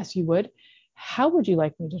 Oh, yes, you would. How would you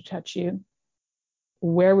like me to touch you?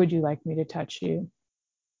 Where would you like me to touch you?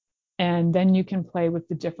 And then you can play with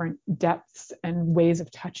the different depths and ways of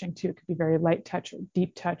touching too. It could be very light touch or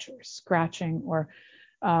deep touch or scratching, or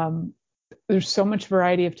there's so much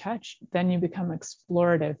variety of touch. Then you become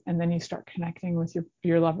explorative, and then you start connecting with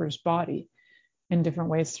your lover's body in different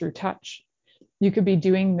ways through touch. You could be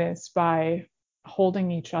doing this by holding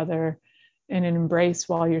each other in an embrace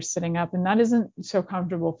while you're sitting up, and that isn't so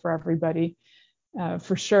comfortable for everybody.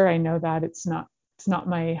 For sure, I know that it's not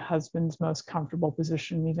my husband's most comfortable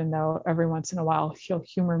position, even though every once in a while he'll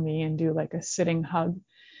humor me and do like a sitting hug.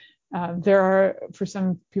 For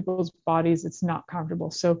some people's bodies, it's not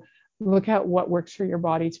comfortable. So look at what works for your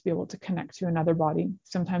body to be able to connect to another body.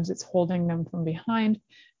 Sometimes it's holding them from behind.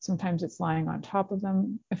 Sometimes it's lying on top of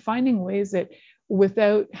them. Finding ways that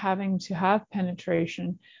without having to have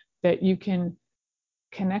penetration, that you can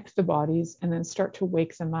connect the bodies and then start to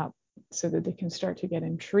wake them up so that they can start to get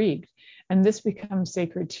intrigued. And this becomes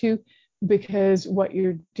sacred too, because what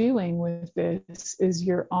you're doing with this is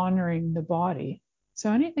you're honoring the body.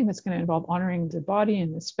 So anything that's going to involve honoring the body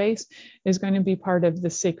and the space is going to be part of the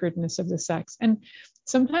sacredness of the sex. And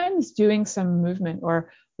sometimes doing some movement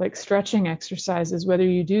or like stretching exercises, whether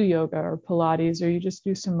you do yoga or Pilates or you just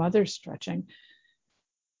do some other stretching,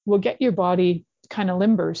 will get your body kind of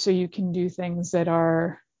limber so you can do things that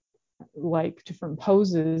are like different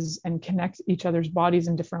poses and connect each other's bodies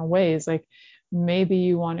in different ways. Like maybe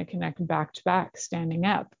you want to connect back to back standing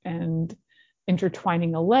up, and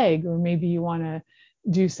intertwining a leg, or maybe you want to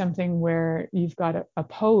do something where you've got a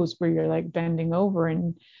pose where you're like bending over,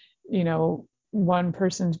 and one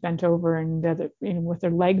person's bent over and the other, with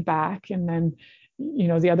their leg back, and then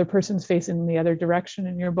the other person's facing the other direction,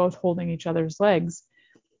 and you're both holding each other's legs.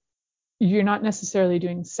 You're not necessarily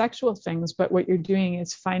doing sexual things, but what you're doing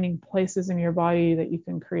is finding places in your body that you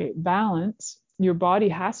can create balance. Your body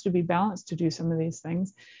has to be balanced to do some of these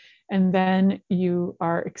things. And then you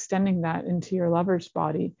are extending that into your lover's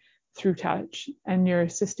body through touch, and you're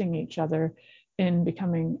assisting each other in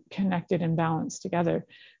becoming connected and balanced together.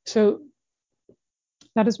 So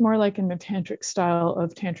that is more like in the tantric style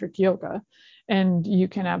of tantric yoga. And you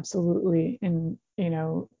can absolutely,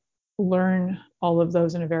 learn all of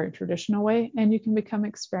those in a very traditional way, and you can become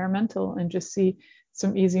experimental and just see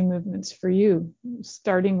some easy movements for you,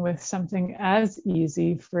 starting with something as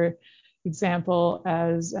easy, for example,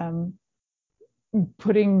 as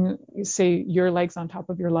putting, say, your legs on top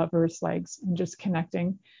of your lover's legs and just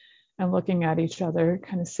connecting and looking at each other,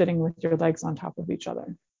 kind of sitting with your legs on top of each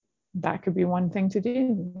other. That could be one thing to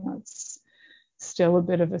do. That's still a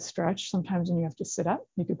bit of a stretch. Sometimes when you have to sit up,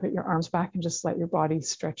 you could put your arms back and just let your body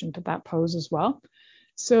stretch into that pose as well.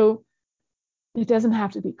 So it doesn't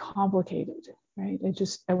have to be complicated, right?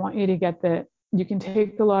 I want you to get that you can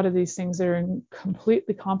take a lot of these things that are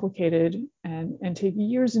completely complicated and take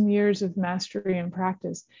years and years of mastery and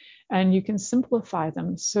practice, and you can simplify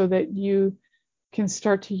them so that you can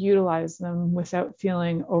start to utilize them without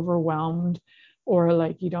feeling overwhelmed, or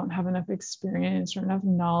like you don't have enough experience or enough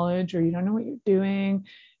knowledge, or you don't know what you're doing.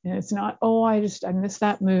 And it's not, I missed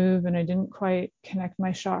that move and I didn't quite connect my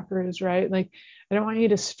chakras, right? Like, I don't want you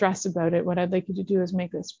to stress about it. What I'd like you to do is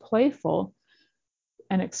make this playful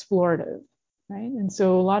and explorative, right? And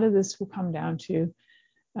so a lot of this will come down to,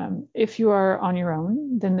 if you are on your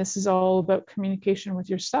own, then this is all about communication with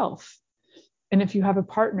yourself. And if you have a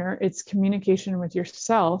partner, it's communication with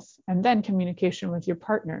yourself and then communication with your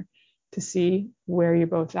partner, to see where you're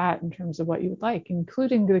both at in terms of what you would like,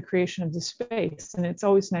 including the creation of the space. And it's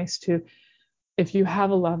always nice to, if you have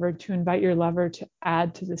a lover, to invite your lover to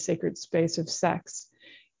add to the sacred space of sex.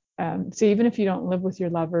 So even if you don't live with your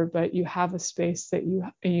lover, but you have a space that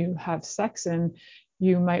you have sex in,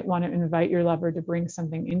 you might want to invite your lover to bring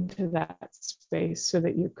something into that space so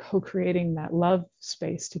that you're co-creating that love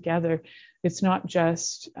space together. It's not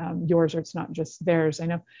just yours, or it's not just theirs. I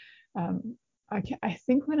know I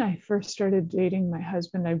think when I first started dating my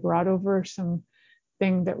husband, I brought over something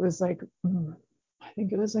that was like, I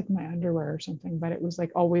think it was like my underwear or something, but it was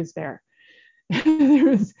like always there.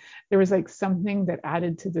 there was like something that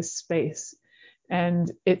added to this space. And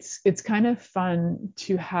it's kind of fun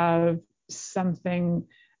to have something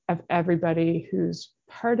of everybody who's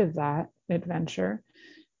part of that adventure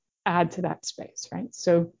add to that space, right?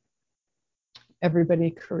 So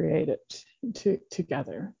everybody create it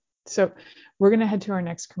together. So we're going to head to our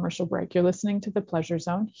next commercial break. You're listening to The Pleasure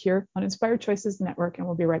Zone here on Inspired Choices Network, and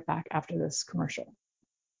we'll be right back after this commercial.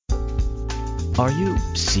 Are you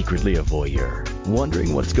secretly a voyeur,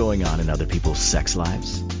 wondering what's going on in other people's sex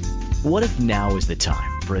lives? What if now is the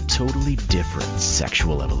time for a totally different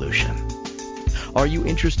sexual evolution? Are you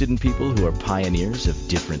interested in people who are pioneers of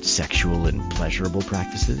different sexual and pleasurable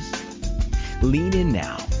practices? Lean in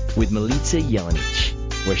now with Milica Jelenic,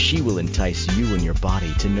 where she will entice you and your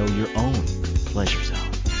body to know your own pleasure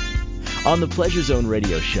zone. On the Pleasure Zone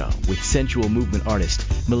radio show with sensual movement artist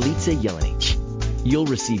Milica Jelenic, you'll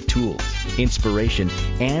receive tools, inspiration,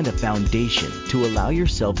 and a foundation to allow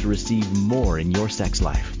yourself to receive more in your sex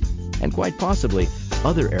life, and quite possibly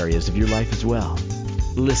other areas of your life as well.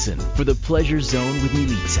 Listen for the Pleasure Zone with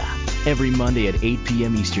Milica every Monday at 8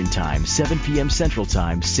 p.m. Eastern Time, 7 p.m. Central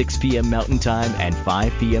Time, 6 p.m. Mountain Time, and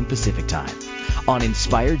 5 p.m. Pacific Time on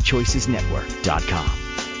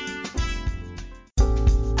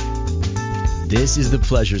InspiredChoicesNetwork.com. This is the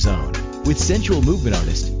Pleasure Zone with sensual movement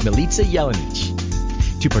artist Milica Jelenic.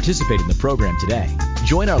 To participate in the program today,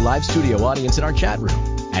 join our live studio audience in our chat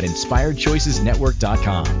room at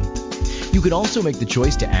InspiredChoicesNetwork.com. You can also make the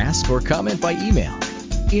choice to ask or comment by email.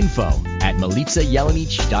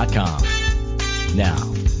 info@MilicaJelenic.com. Now,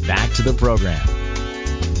 back to the program.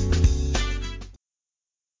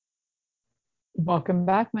 Welcome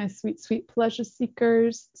back, my sweet, sweet pleasure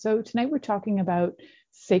seekers. So tonight we're talking about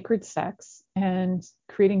sacred sex and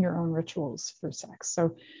creating your own rituals for sex.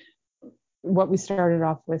 So what we started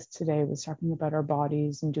off with today was talking about our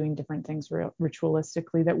bodies and doing different things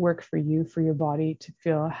ritualistically that work for you, for your body to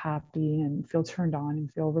feel happy and feel turned on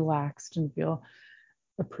and feel relaxed and feel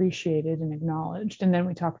appreciated and acknowledged. And then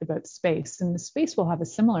we talked about space, and the space will have a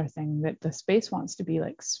similar thing, that the space wants to be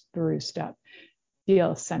like spruced up.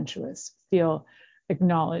 feel sensuous, feel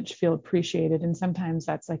acknowledged, feel appreciated. And sometimes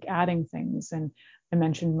that's like adding things. And I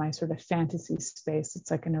mentioned my sort of fantasy space.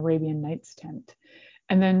 It's like an Arabian Nights tent.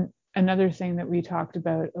 And then another thing that we talked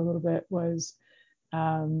about a little bit was,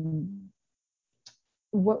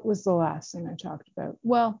 what was the last thing I talked about?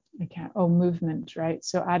 Well, movement, right?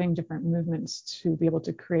 So adding different movements to be able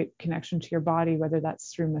to create connection to your body, whether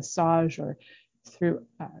that's through massage or through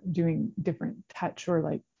doing different touch or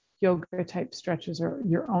like yoga type stretches or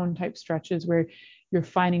your own type stretches where you're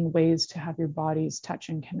finding ways to have your bodies touch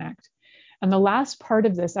and connect. And the last part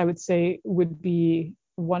of this, I would say, would be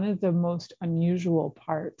one of the most unusual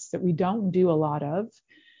parts that we don't do a lot of,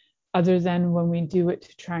 other than when we do it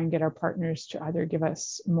to try and get our partners to either give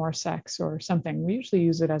us more sex or something. We usually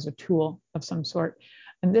use it as a tool of some sort.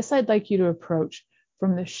 And this I'd like you to approach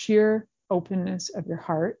from the sheer openness of your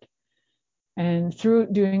heart. And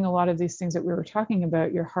through doing a lot of these things that we were talking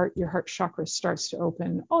about, your heart chakra starts to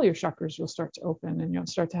open. All your chakras will start to open and you'll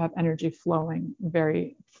start to have energy flowing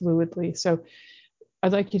very fluidly. So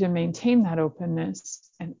I'd like you to maintain that openness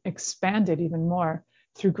and expand it even more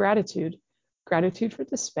through gratitude. Gratitude for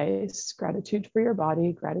the space, gratitude for your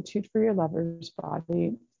body, gratitude for your lover's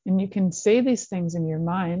body. And you can say these things in your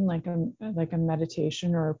mind like a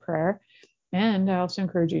meditation or a prayer. And I also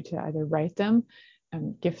encourage you to either write them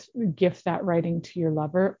and gift that writing to your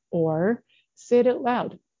lover or say it out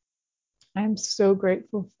loud. I'm so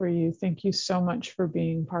grateful for you. Thank you so much for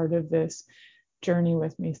being part of this journey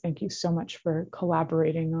with me. Thank you so much for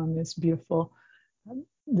collaborating on this beautiful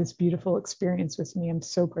experience with me. I'm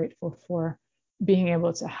so grateful for being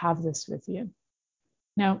able to have this with you.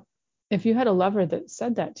 Now, if you had a lover that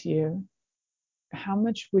said that to you, how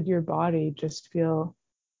much would your body just feel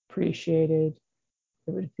appreciated?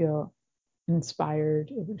 It would feel inspired,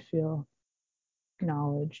 it would feel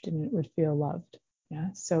acknowledged, and it would feel loved. Yeah.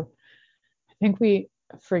 So I think we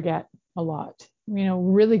forget a lot.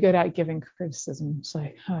 Really good at giving criticism. It's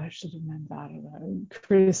like, oh, I should have meant that, or that.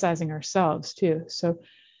 Criticizing ourselves too. So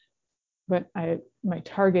but my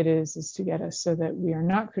target is to get us so that we are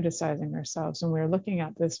not criticizing ourselves and we're looking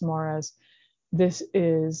at this more as this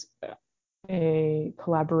is a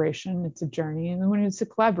collaboration, it's a journey. And when it's a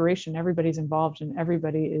collaboration, everybody's involved and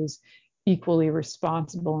everybody is equally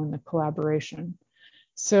responsible in the collaboration.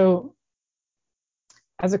 So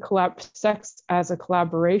sex as a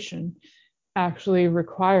collaboration actually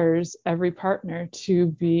requires every partner to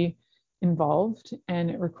be involved, and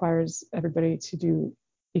it requires everybody to do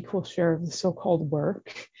equal share of the so-called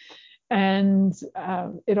work. And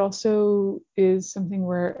it also is something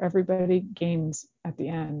where everybody gains at the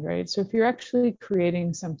end, right? So if you're actually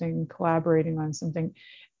creating something, collaborating on something,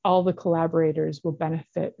 all the collaborators will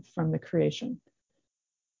benefit from the creation.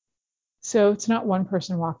 So it's not one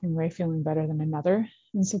person walking away feeling better than another.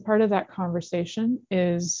 And so part of that conversation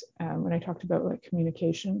is, when I talked about like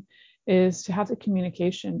communication, is to have the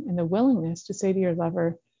communication and the willingness to say to your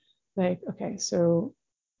lover, like, okay, so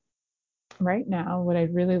right now, what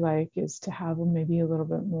I'd really like is to have maybe a little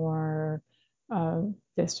bit more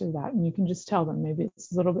this or that. And you can just tell them, maybe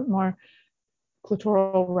it's a little bit more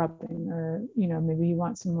clitoral rubbing, or, maybe you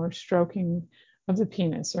want some more stroking of the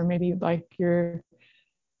penis, or maybe you'd like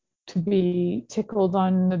to be tickled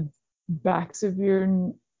on the backs of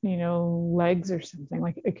your, legs or something.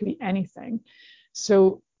 Like it could be anything.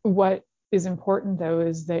 So what is important though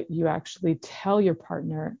is that you actually tell your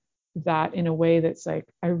partner that in a way that's like,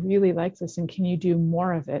 I really like this and can you do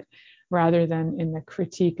more of it, rather than in the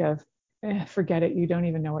critique of forget it, you don't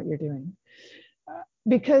even know what you're doing.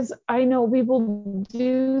 Because I know people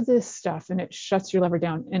do this stuff and it shuts your lover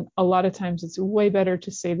down, and a lot of times it's way better to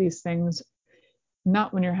say these things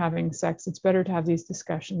not when you're having sex. It's better to have these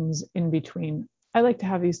discussions in between. I like to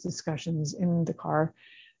have these discussions in the car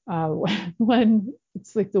when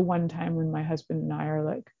it's like the one time when my husband and I are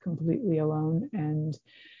like completely alone and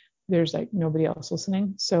there's like nobody else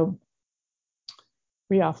listening. So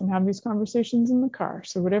we often have these conversations in the car.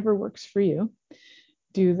 So whatever works for you,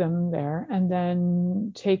 do them there, and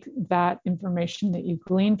then take that information that you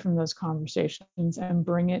glean from those conversations and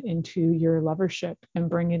bring it into your lovership and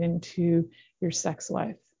bring it into your sex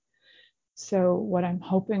life. So what I'm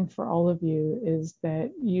hoping for all of you is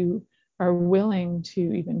that you are willing to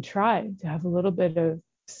even try to have a little bit of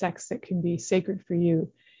sex that can be sacred for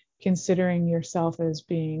you, considering yourself as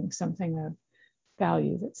being something of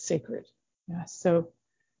value that's sacred. Yeah. So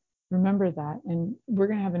remember that. And we're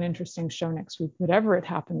going to have an interesting show next week, whatever it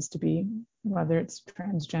happens to be, whether it's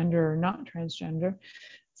transgender or not transgender.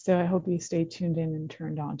 So I hope you stay tuned in and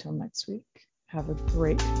turned on till next week. Have a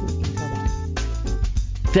great week until then.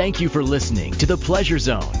 Thank you for listening to The Pleasure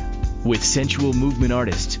Zone. with sensual movement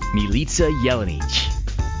artist Milica Jelenic.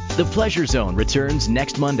 The Pleasure Zone returns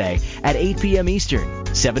next Monday at 8 p.m. Eastern,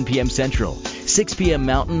 7 p.m. Central, 6 p.m.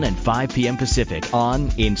 Mountain, and 5 p.m. Pacific on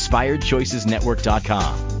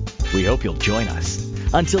InspiredChoicesNetwork.com. We hope you'll join us.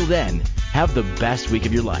 Until then, have the best week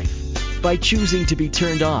of your life by choosing to be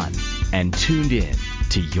turned on and tuned in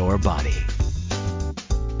to your body.